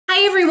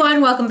Hi everyone,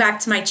 welcome back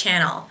to my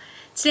channel.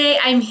 Today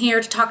I'm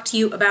here to talk to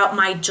you about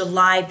my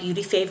July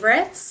beauty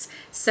favorites.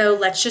 So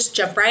let's just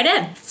jump right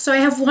in. So I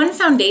have one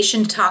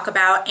foundation to talk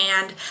about,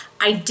 and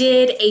I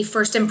did a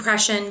first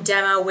impression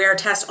demo, wear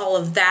test, all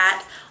of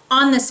that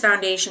on this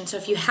foundation. So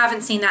if you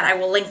haven't seen that, I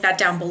will link that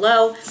down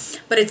below.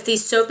 But it's the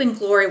Soap and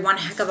Glory One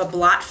Heck of a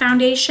Blot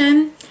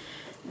foundation.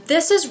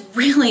 This is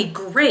really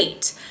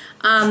great.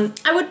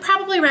 I would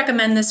probably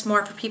recommend this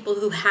more for people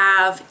who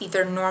have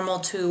either normal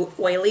to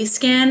oily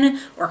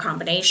skin or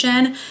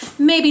combination.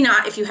 Maybe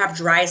not if you have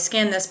dry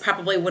skin. This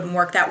probably wouldn't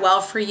work that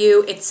well for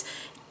you.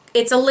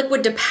 It's a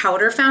liquid to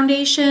powder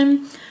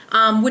foundation,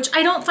 which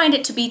I don't find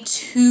it to be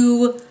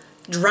too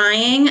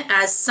drying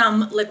as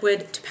some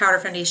liquid to powder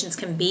foundations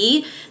can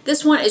be.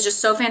 This one is just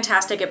so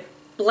fantastic. It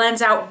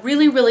blends out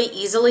really, really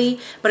easily,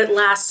 but it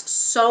lasts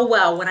so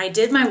well. When I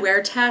did my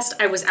wear test,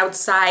 I was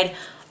outside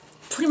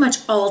pretty much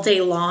all day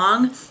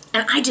long,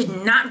 and I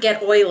did not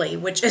get oily,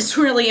 which is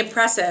really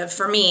impressive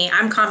for me.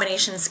 I'm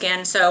combination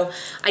skin, so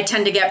I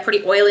tend to get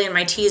pretty oily in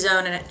my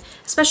T-zone, and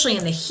especially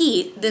in the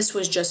heat, this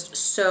was just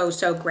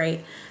so great.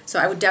 So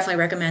I would definitely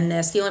recommend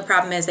this. The only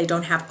problem is they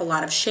don't have a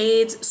lot of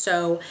shades,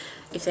 so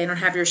if they don't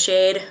have your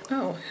shade,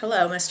 oh,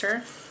 hello,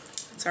 mister.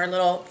 It's our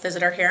little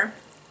visitor here.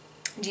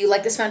 Do you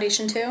like this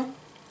foundation too?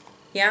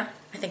 Yeah?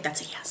 I think that's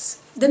a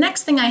yes. The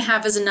next thing I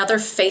have is another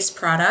face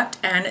product,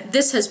 and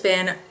this has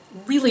been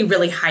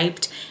really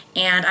hyped,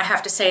 and I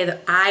have to say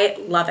that I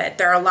love it.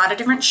 There are a lot of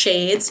different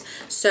shades.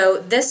 So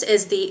this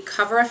is the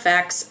Cover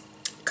FX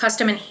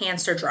Custom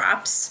Enhancer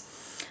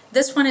Drops.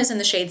 This one is in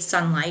the shade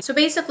Sunlight. So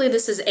basically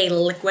this is a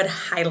liquid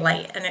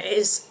highlight, and it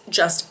is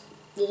just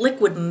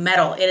liquid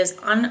metal. It is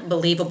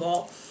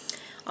unbelievable.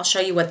 I'll show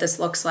you what this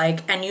looks like,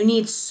 and you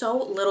need so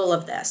little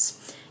of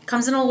this. It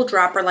comes in a little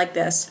dropper like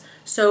this.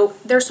 So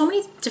there's so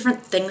many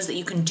different things that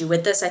you can do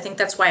with this. I think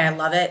that's why I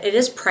love it. It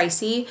is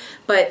pricey,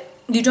 but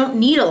you don't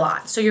need a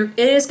lot. So it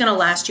is gonna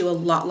last you a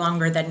lot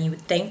longer than you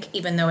would think,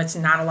 even though it's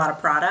not a lot of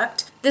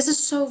product. This is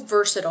so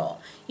versatile.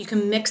 You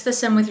can mix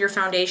this in with your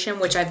foundation,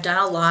 which I've done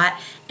a lot.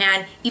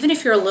 And even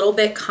if you're a little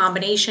bit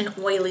combination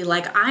oily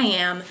like I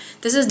am,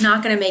 this is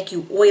not gonna make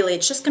you oily.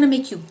 It's just gonna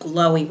make you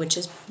glowy, which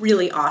is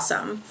really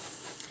awesome.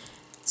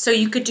 So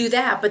you could do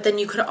that, but then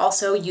you could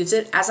also use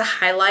it as a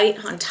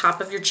highlight on top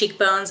of your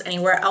cheekbones,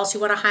 anywhere else you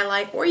want to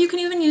highlight, or you can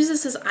even use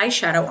this as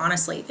eyeshadow,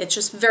 honestly. It's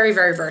just very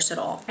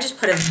versatile. I just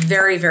put a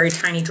very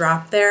tiny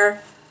drop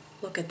there.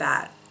 Look at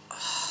that.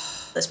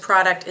 Oh, this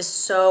product is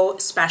so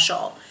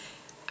special.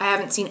 I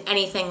haven't seen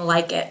anything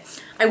like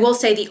it. I will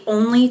say the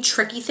only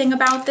tricky thing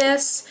about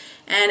this,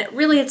 and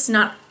really it's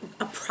not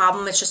a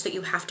problem, it's just that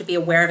you have to be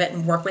aware of it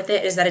and work with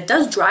it, is that it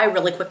does dry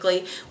really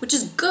quickly, which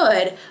is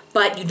good,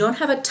 but you don't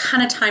have a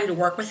ton of time to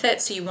work with it,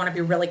 so you want to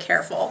be really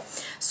careful.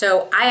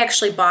 So I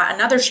actually bought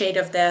another shade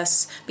of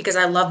this because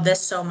I love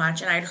this so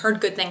much, and I'd heard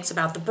good things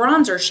about the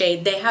bronzer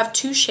shade. They have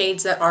two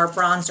shades that are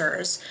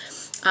bronzers,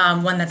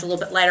 one that's a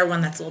little bit lighter,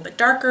 one that's a little bit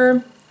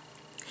darker.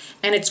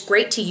 And it's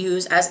great to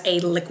use as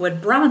a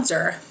liquid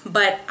bronzer,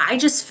 but I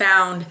just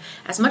found,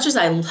 as much as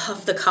I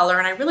love the color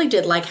and I really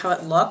did like how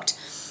it looked,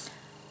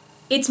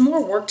 it's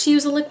more work to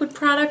use a liquid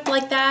product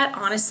like that,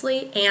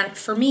 honestly. And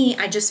for me,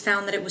 I just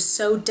found that it was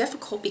so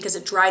difficult because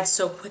it dried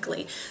so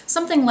quickly.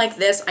 Something like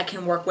this I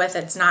can work with.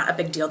 It's not a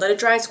big deal that it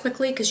dries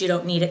quickly because you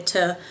don't need it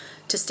to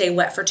stay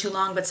wet for too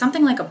long, but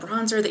something like a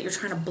bronzer that you're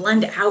trying to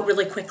blend out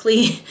really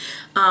quickly,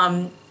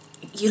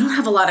 you don't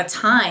have a lot of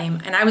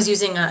time. And I was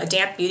using a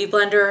damp beauty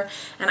blender,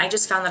 and I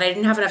just found that I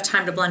didn't have enough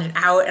time to blend it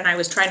out, and I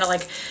was trying to,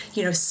 like,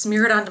 you know,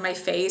 smear it onto my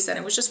face, and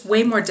it was just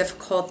way more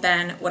difficult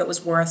than what it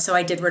was worth, so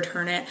I did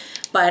return it.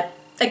 But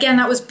again,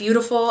 that was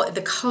beautiful.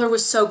 The color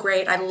was so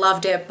great. I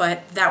loved it,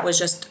 but that was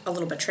just a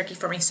little bit tricky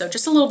for me. So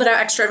just a little bit of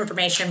extra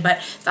information, but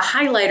the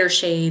highlighter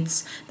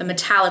shades, the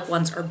metallic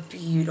ones, are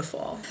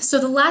beautiful. So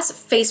the last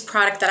face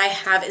product that I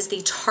have is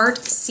the Tarte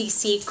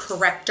CC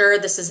Corrector.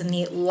 This is in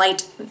the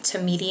light to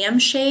medium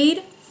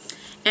shade.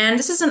 And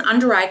this is an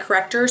under eye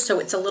corrector, so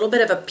it's a little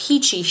bit of a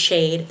peachy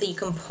shade that you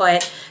can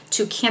put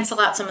to cancel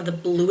out some of the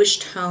bluish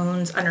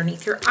tones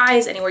underneath your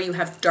eyes, anywhere you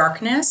have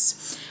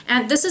darkness.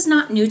 And this is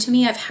not new to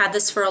me. I've had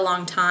this for a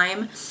long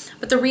time.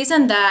 But the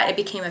reason that it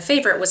became a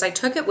favorite was I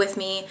took it with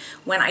me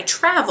when I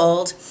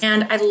traveled,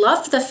 and I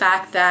loved the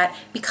fact that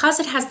because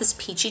it has this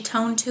peachy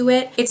tone to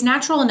it, it's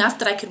natural enough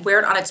that I could wear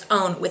it on its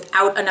own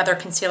without another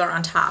concealer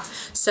on top.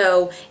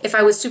 So if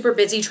I was super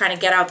busy trying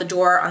to get out the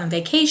door on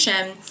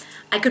vacation,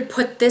 I could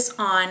put this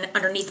on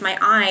underneath my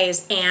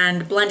eyes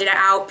and blend it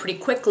out pretty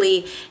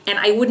quickly, and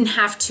I wouldn't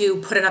have to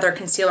put another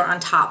concealer on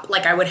top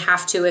like I would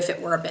have to if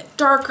it were a bit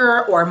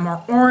darker or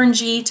more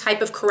orangey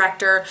type of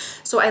corrector.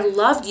 So I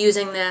loved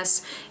using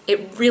this.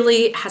 It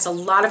really has a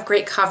lot of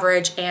great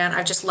coverage, and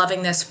I'm just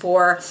loving this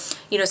for,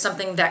 you know,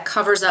 something that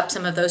covers up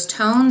some of those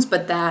tones,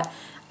 but that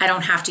I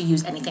don't have to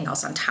use anything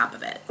else on top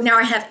of it. Now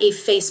I have a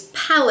face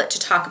palette to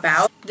talk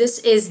about. This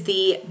is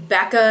the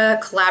Becca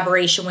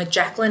collaboration with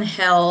Jaclyn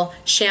Hill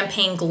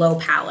Champagne Glow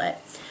Palette.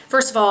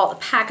 First of all, the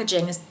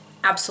packaging is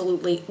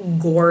absolutely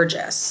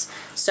gorgeous.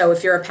 So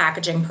if you're a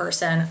packaging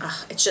person,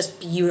 it's just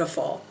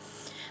beautiful.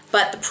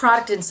 but the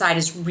product inside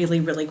is really,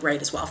 really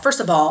great as well. First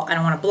of all, I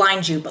don't want to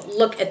blind you, but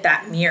look at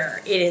that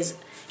mirror.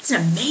 It's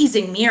an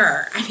amazing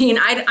mirror. I mean,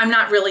 I'm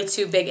not really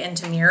too big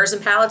into mirrors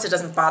and palettes. It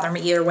doesn't bother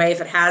me either way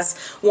if it has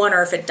one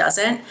or if it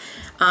doesn't.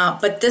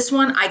 But this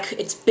one,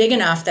 it's big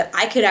enough that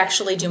I could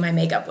actually do my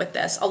makeup with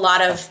this. A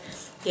lot of,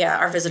 yeah,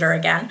 our visitor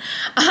again.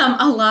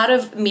 A lot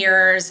of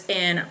mirrors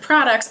in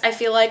products, I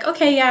feel like,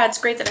 okay, yeah, it's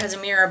great that it has a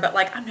mirror, but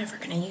like, I'm never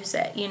gonna use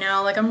it, you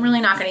know? Like, I'm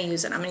really not gonna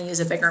use it. I'm gonna use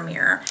a bigger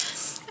mirror.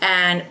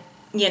 And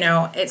you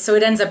know, so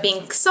it ends up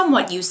being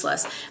somewhat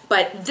useless.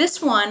 But this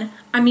one,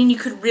 I mean, you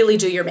could really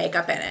do your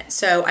makeup in it.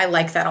 So I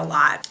like that a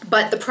lot.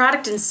 But the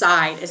product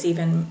inside is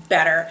even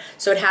better.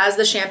 So it has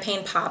the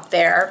champagne pop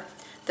there,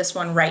 this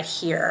one right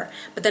here.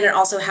 But then it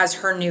also has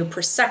her new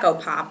Prosecco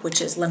pop,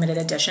 which is limited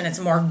edition. It's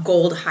more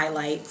gold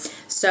highlight.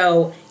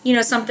 So, you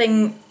know,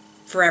 something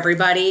for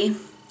everybody.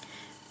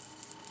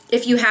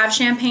 If you have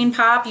champagne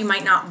pop, you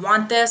might not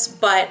want this,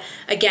 but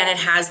again, it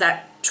has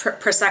that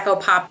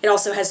Prosecco pop. It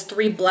also has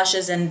 3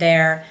 blushes in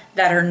there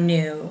that are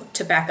new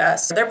to Becca.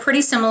 So they're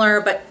pretty similar,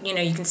 but you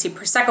know, you can see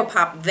Prosecco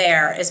pop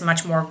there is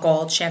much more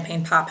gold.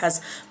 Champagne pop has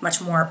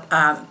much more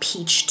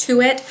peach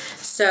to it.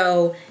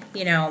 So,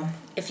 you know,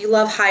 if you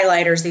love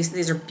highlighters,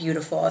 these are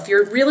beautiful. If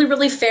you're really,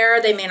 really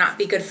fair, they may not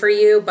be good for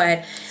you,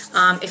 but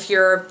if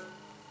you're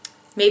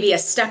maybe a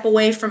step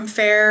away from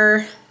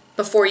fair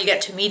before you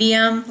get to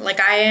medium, like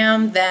I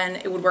am, then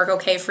it would work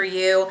okay for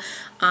you.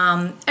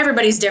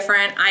 Everybody's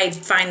different. I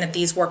find that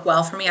these work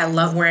well for me. I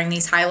love wearing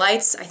these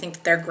highlights. I think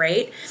that they're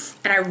great.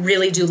 And I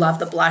really do love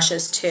the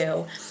blushes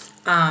too.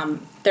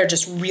 They're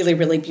just really,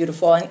 really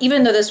beautiful. And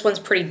even though this one's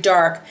pretty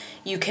dark,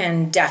 you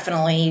can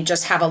definitely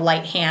just have a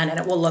light hand and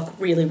it will look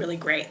really, really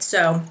great.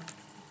 So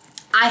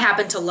I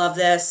happen to love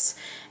this.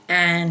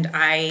 And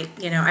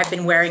I've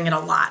been wearing it a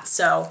lot,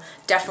 so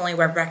definitely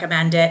would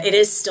recommend it. It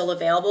is still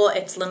available.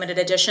 It's limited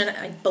edition,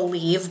 I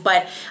believe,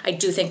 but I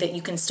do think that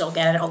you can still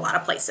get it at a lot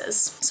of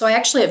places. So I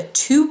actually have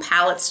 2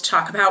 palettes to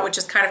talk about, which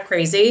is kind of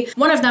crazy.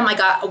 One of them I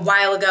got a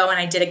while ago and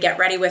I did a get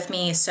ready with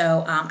me,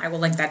 so I will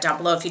link that down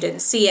below if you didn't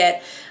see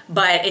it,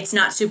 but it's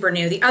not super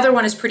new. The other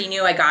one is pretty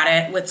new. I got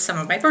it with some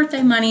of my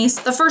birthday monies.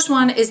 The first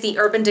one is the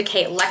Urban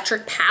Decay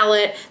Electric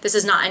palette. This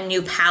is not a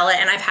new palette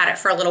and I've had it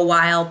for a little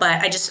while,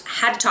 but I just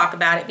had to talk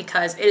about it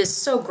because it is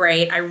so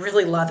great. I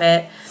really love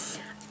it.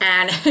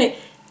 And it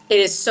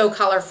is so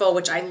colorful,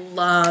 which I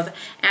love.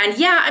 And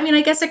yeah, I mean,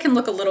 I guess it can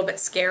look a little bit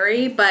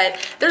scary,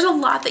 but there's a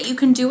lot that you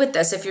can do with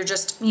this if you're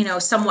just, you know,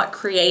 somewhat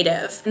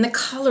creative. And the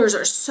colors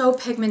are so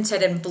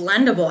pigmented and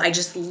blendable. I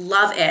just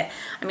love it.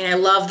 I mean, I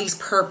love these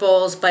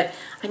purples, but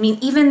I mean,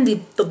 even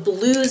the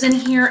blues in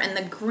here and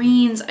the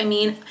greens. I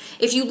mean,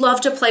 if you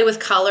love to play with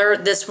color,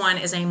 this one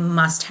is a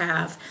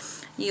must-have.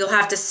 You'll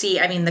have to see,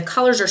 I mean, the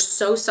colors are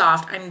so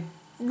soft. I'm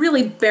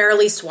really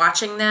barely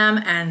swatching them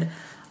and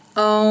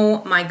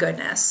oh my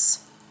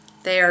goodness,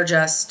 they are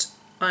just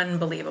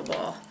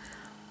unbelievable.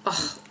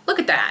 Oh, look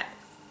at that.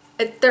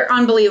 They're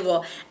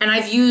unbelievable. And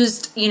I've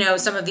used, you know,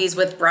 some of these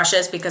with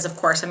brushes because of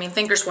course, I mean,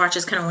 finger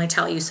swatches can only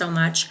tell you so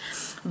much,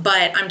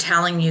 but I'm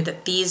telling you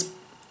that these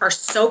are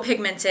so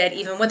pigmented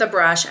even with a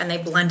brush and they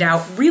blend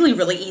out really,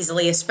 really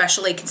easily,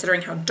 especially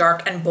considering how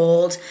dark and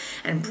bold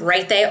and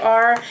bright they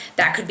are.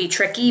 That could be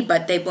tricky,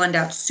 but they blend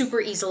out super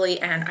easily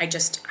and I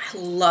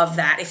love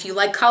that. If you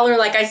like color,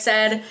 like I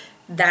said,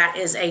 that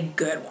is a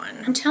good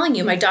one. I'm telling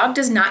you, my dog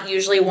does not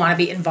usually want to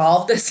be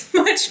involved this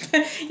much.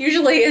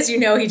 Usually, as you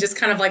know, he just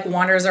kind of like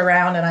wanders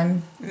around and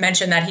I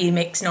mentioned that he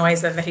makes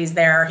noise that he's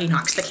there, he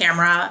knocks the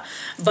camera,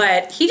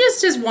 but he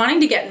just is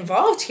wanting to get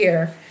involved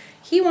here.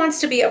 He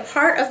wants to be a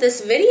part of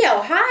this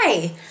video.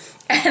 Hi.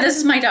 This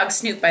is my dog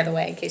Snoop, by the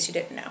way, in case you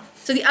didn't know.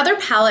 So the other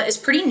palette is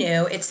pretty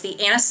new. It's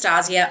the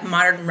Anastasia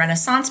Modern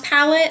Renaissance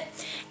palette.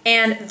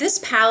 And this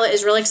palette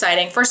is really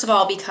exciting, first of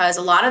all, because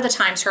a lot of the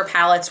times her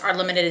palettes are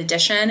limited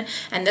edition,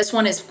 and this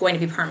one is going to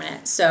be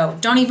permanent. So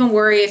don't even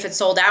worry if it's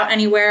sold out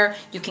anywhere,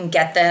 you can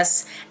get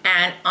this,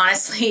 and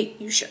honestly,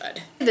 you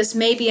should. This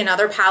may be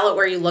another palette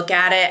where you look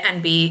at it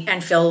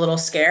and feel a little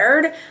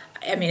scared.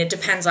 I mean, it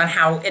depends on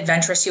how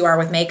adventurous you are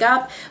with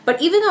makeup,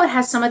 but even though it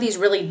has some of these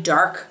really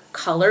dark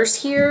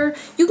colors here,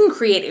 you can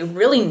create a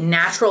really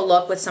natural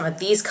look with some of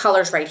these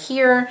colors right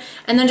here,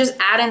 and then just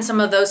add in some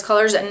of those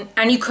colors,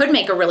 and you could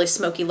make a really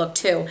smoky look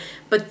too.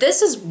 But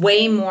this is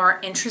way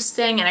more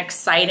interesting and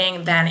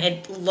exciting than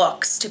it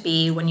looks to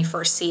be when you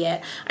first see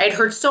it. I had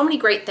heard so many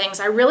great things.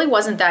 I really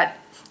wasn't that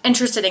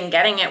interested in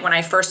getting it when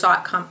I first saw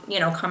it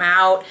come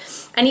out.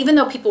 And even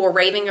though people were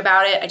raving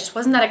about it, I just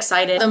wasn't that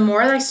excited. The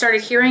more that I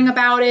started hearing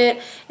about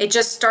it, it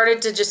just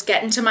started to just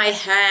get into my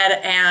head,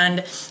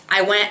 and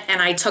I went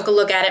and I took a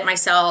look at it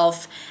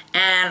myself,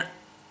 and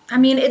I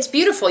mean, it's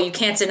beautiful, you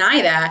can't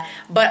deny that,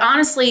 but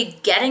honestly,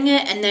 getting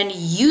it and then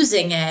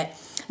using it,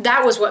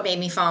 that was what made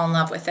me fall in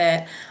love with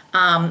it.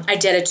 I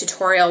did a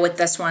tutorial with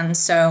this one,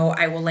 so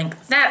I will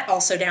link that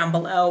also down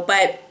below,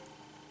 but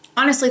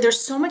honestly, there's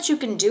so much you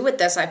can do with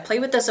this. I played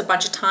with this a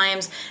bunch of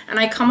times and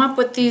I come up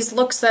with these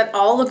looks that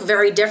all look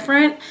very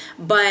different,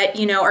 but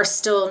you know, are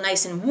still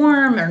nice and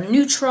warm or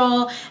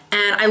neutral,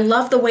 and I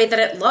love the way that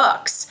it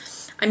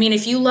looks. I mean,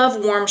 if you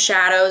love warm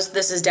shadows,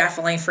 this is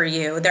definitely for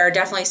you. There are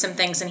definitely some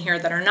things in here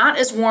that are not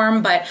as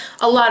warm, but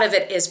a lot of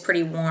it is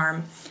pretty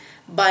warm.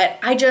 But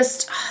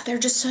they're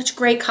just such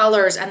great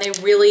colors, and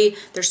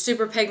they're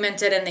super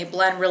pigmented and they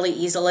blend really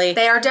easily.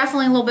 They are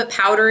definitely a little bit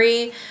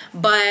powdery,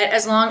 but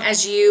as long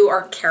as you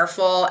are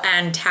careful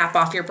and tap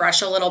off your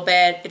brush a little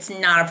bit, it's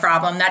not a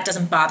problem. That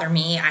doesn't bother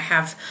me. I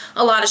have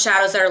a lot of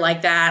shadows that are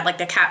like that, like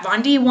the Kat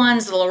Von D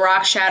ones, the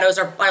Lorac shadows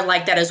are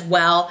like that as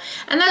well.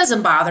 And that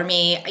doesn't bother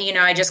me. You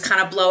know, I just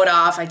kind of blow it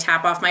off. I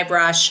tap off my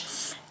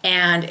brush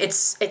and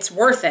it's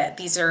worth it.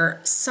 These are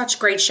such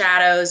great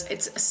shadows.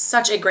 It's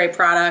such a great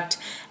product.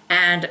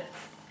 And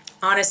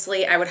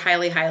honestly, I would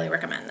highly, highly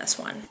recommend this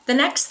one. The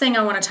next thing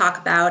I want to talk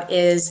about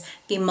is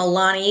the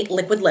Milani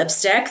liquid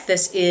lipstick.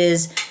 This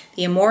is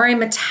the Amore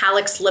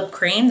Metallics Lip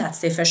Cream. That's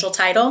the official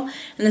title.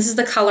 And this is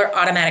the color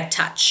Automatic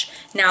Touch.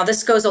 Now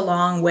this goes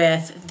along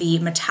with the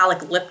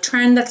metallic lip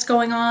trend that's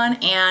going on.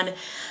 And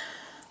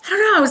I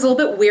don't know, I was a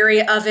little bit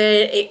weary of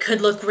it. It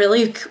could look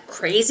really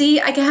crazy,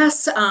 I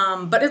guess,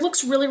 but it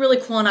looks really, really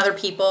cool on other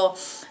people.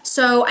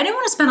 So I didn't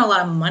want to spend a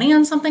lot of money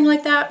on something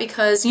like that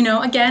because, you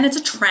know, again, it's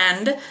a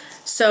trend.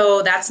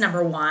 So that's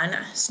number one.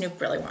 Snoop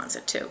really wants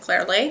it too,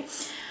 clearly.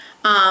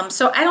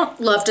 So I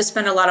don't love to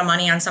spend a lot of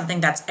money on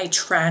something that's a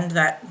trend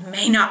that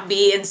may not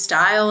be in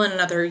style in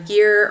another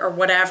year or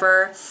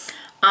whatever.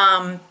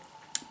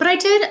 But I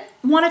did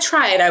want to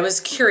try it. I was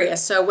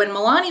curious. So when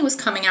Milani was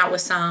coming out with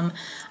some,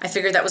 I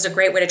figured that was a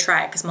great way to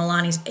try it because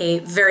Milani's a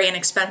very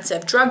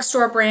inexpensive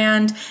drugstore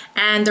brand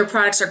and their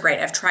products are great.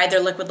 I've tried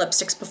their liquid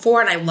lipsticks before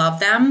and I love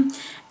them.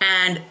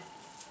 And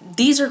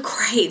these are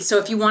great. So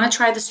if you want to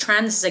try this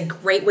trend, this is a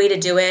great way to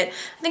do it.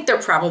 I think they're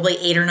probably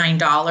 $8 or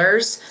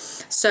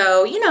 $9.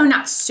 So, you know,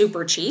 not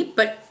super cheap,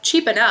 but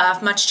cheap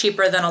enough, much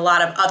cheaper than a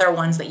lot of other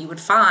ones that you would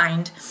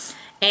find.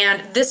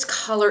 And this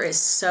color is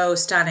so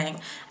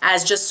stunning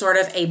as just sort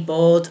of a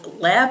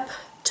bold lip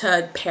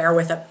to pair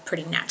with a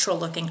pretty natural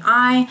looking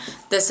eye.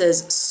 This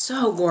is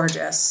so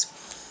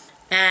gorgeous.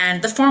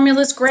 And the formula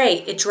is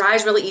great. It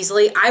dries really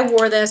easily. I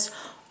wore this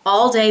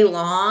all day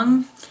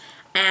long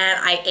and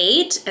I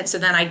ate, and so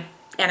then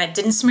it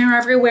didn't smear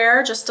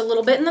everywhere, just a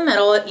little bit in the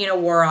middle, it, you know,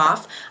 wore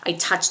off. I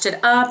touched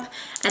it up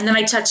and then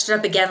I touched it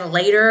up again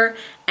later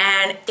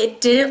and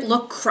it didn't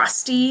look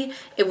crusty.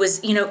 It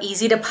was, you know,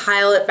 easy to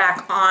pile it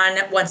back on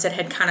once it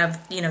had kind of,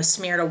 you know,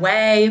 smeared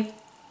away.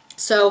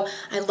 So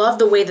I love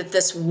the way that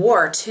this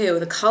wore too.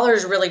 The color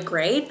is really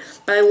great,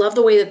 but I love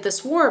the way that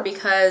this wore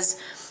because,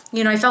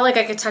 you know, I felt like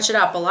I could touch it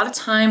up. A lot of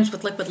times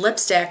with liquid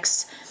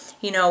lipsticks,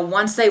 you know,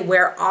 once they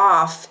wear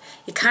off,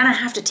 you kind of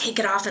have to take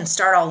it off and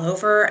start all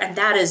over, and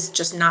that is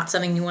just not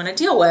something you want to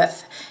deal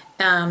with.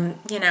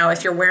 You know,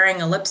 if you're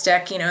wearing a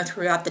lipstick, you know,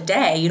 throughout the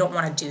day, you don't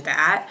want to do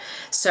that.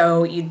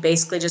 So you'd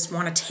basically just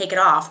want to take it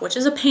off, which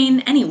is a pain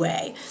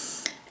anyway.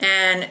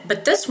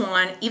 But this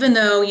one, even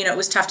though, you know, it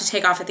was tough to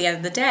take off at the end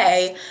of the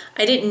day,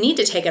 I didn't need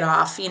to take it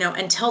off, you know,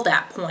 until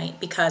that point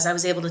because I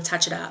was able to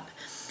touch it up.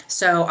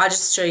 So I'll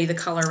just show you the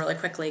color really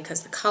quickly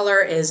because the color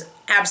is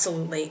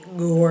absolutely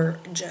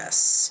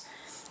gorgeous.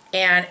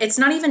 And it's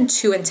not even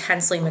too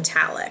intensely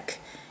metallic,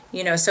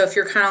 you know, so if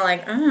you're kind of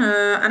like,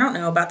 I don't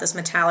know about this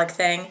metallic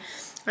thing.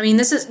 I mean,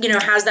 this is, you know,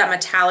 has that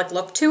metallic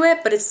look to it,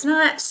 but it's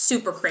not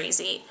super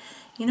crazy.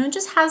 You know, it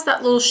just has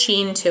that little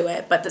sheen to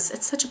it, but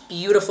it's such a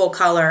beautiful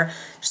color,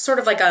 just sort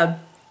of like a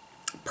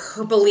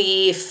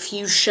purpley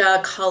fuchsia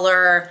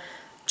color,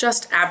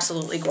 just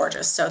absolutely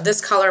gorgeous. So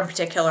this color in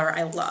particular,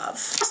 I love.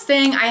 Last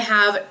thing, I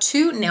have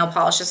two nail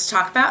polishes to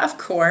talk about, of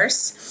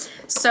course.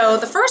 So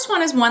the first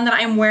one is one that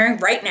I'm wearing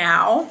right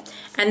now,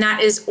 and that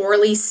is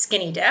Orly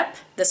Skinny Dip.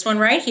 This one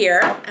right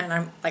here,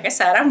 and like I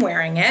said, I'm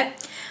wearing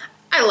it.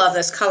 I love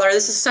this color.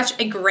 This is such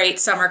a great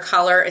summer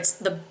color. It's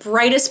the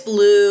brightest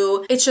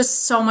blue. It's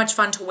just so much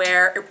fun to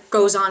wear. It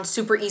goes on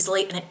super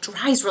easily and it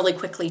dries really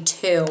quickly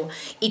too.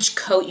 Each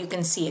coat you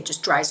can see it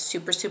just dries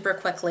super, super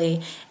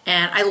quickly.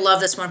 And I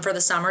love this one for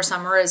the summer.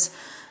 Summer is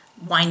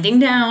winding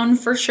down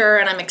for sure,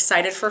 and I'm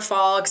excited for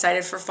fall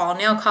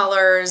nail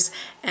colors,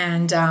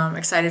 and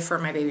excited for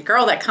my baby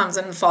girl that comes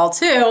in the fall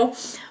too.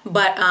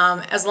 But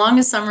as long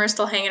as summer is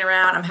still hanging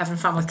around, I'm having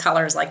fun with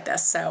colors like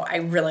this, so I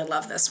really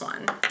love this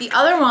one. The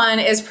other one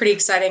is pretty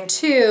exciting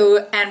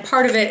too, and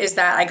part of it is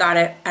that I got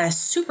it at a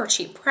super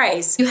cheap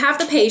price. You have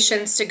the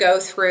patience to go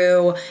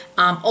through,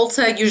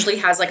 Ulta usually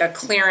has like a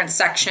clearance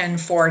section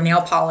for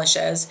nail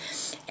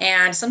polishes,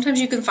 and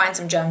sometimes you can find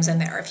some gems in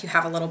there if you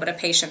have a little bit of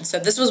patience. So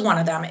this was one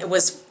of them. It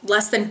was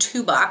less than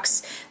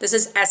 $2. This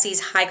is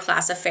Essie's High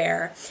Class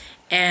Affair.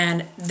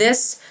 And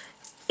this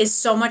is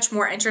so much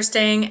more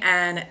interesting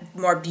and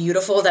more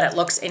beautiful that it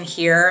looks in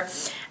here.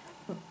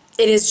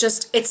 It is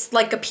just, it's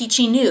like a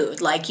peachy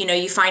nude. Like, you know,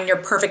 you find your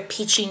perfect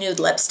peachy nude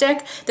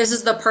lipstick. This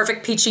is the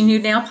perfect peachy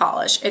nude nail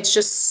polish. It's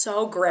just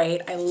so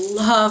great. I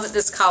love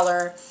this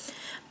color.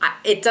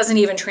 It doesn't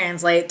even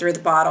translate through the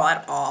bottle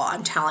at all.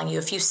 I'm telling you,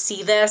 if you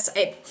see this,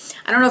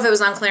 I don't know if it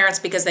was on clearance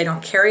because they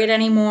don't carry it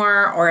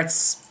anymore, or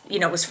it's, you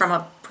know, it was from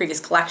a previous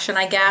collection,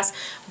 I guess.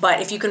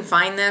 But if you can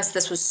find this,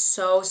 this was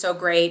so, so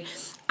great.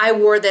 I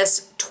wore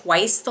this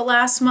twice the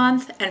last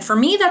month, and for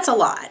me, that's a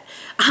lot.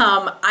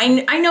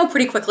 I know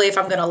pretty quickly if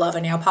I'm gonna love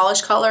a nail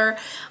polish color,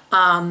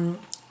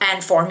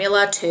 and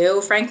formula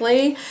too,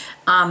 frankly.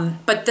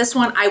 But this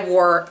one I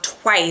wore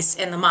twice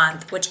in the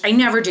month, which I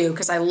never do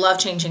because I love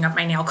changing up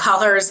my nail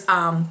colors.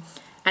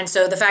 And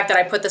so the fact that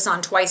I put this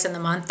on twice in the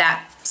month,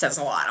 that says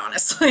a lot,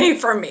 honestly,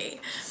 for me.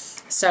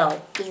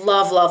 So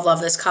love, love,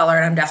 love this color,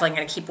 and I'm definitely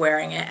gonna keep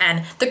wearing it.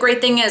 And the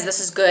great thing is this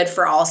is good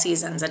for all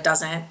seasons. It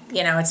doesn't,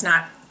 you know, it's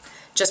not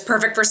just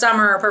perfect for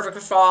summer or perfect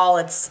for fall.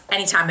 It's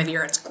any time of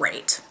year, it's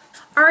great.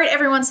 All right,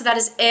 everyone, so that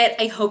is it.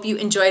 I hope you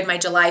enjoyed my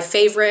July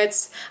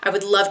favorites. I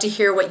would love to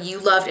hear what you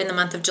loved in the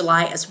month of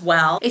July as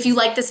well. If you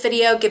like this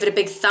video, give it a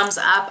big thumbs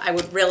up. I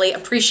would really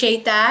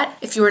appreciate that.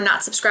 If you are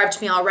not subscribed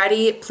to me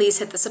already, please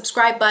hit the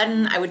subscribe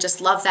button. I would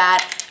just love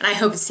that. And I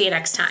hope to see you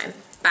next time.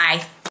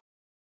 Bye.